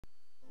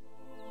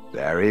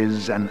There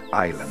is an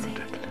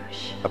island,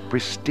 a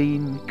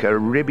pristine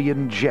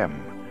Caribbean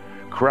gem,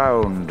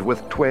 crowned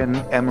with twin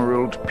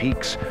emerald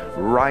peaks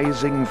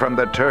rising from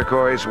the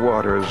turquoise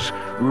waters,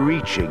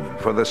 reaching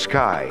for the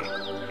sky,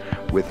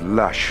 with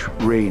lush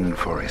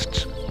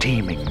rainforests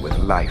teeming with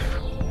life,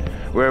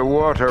 where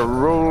water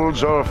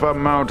rolls off a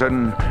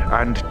mountain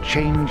and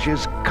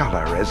changes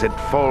color as it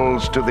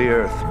falls to the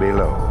earth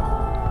below.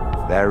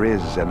 There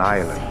is an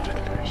island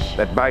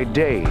that by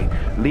day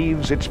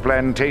leaves its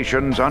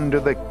plantations under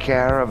the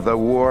care of the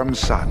warm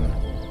sun,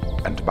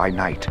 and by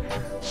night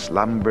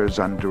slumbers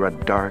under a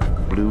dark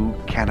blue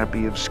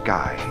canopy of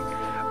sky,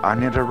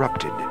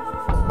 uninterrupted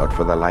but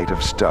for the light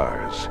of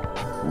stars,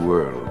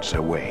 worlds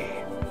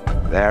away.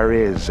 There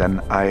is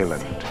an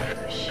island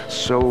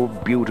so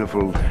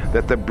beautiful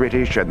that the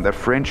British and the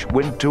French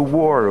went to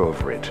war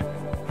over it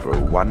for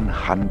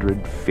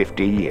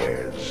 150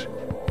 years.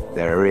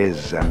 There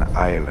is an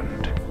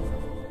island,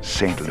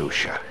 St.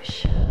 Lucia,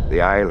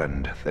 the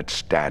island that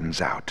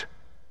stands out.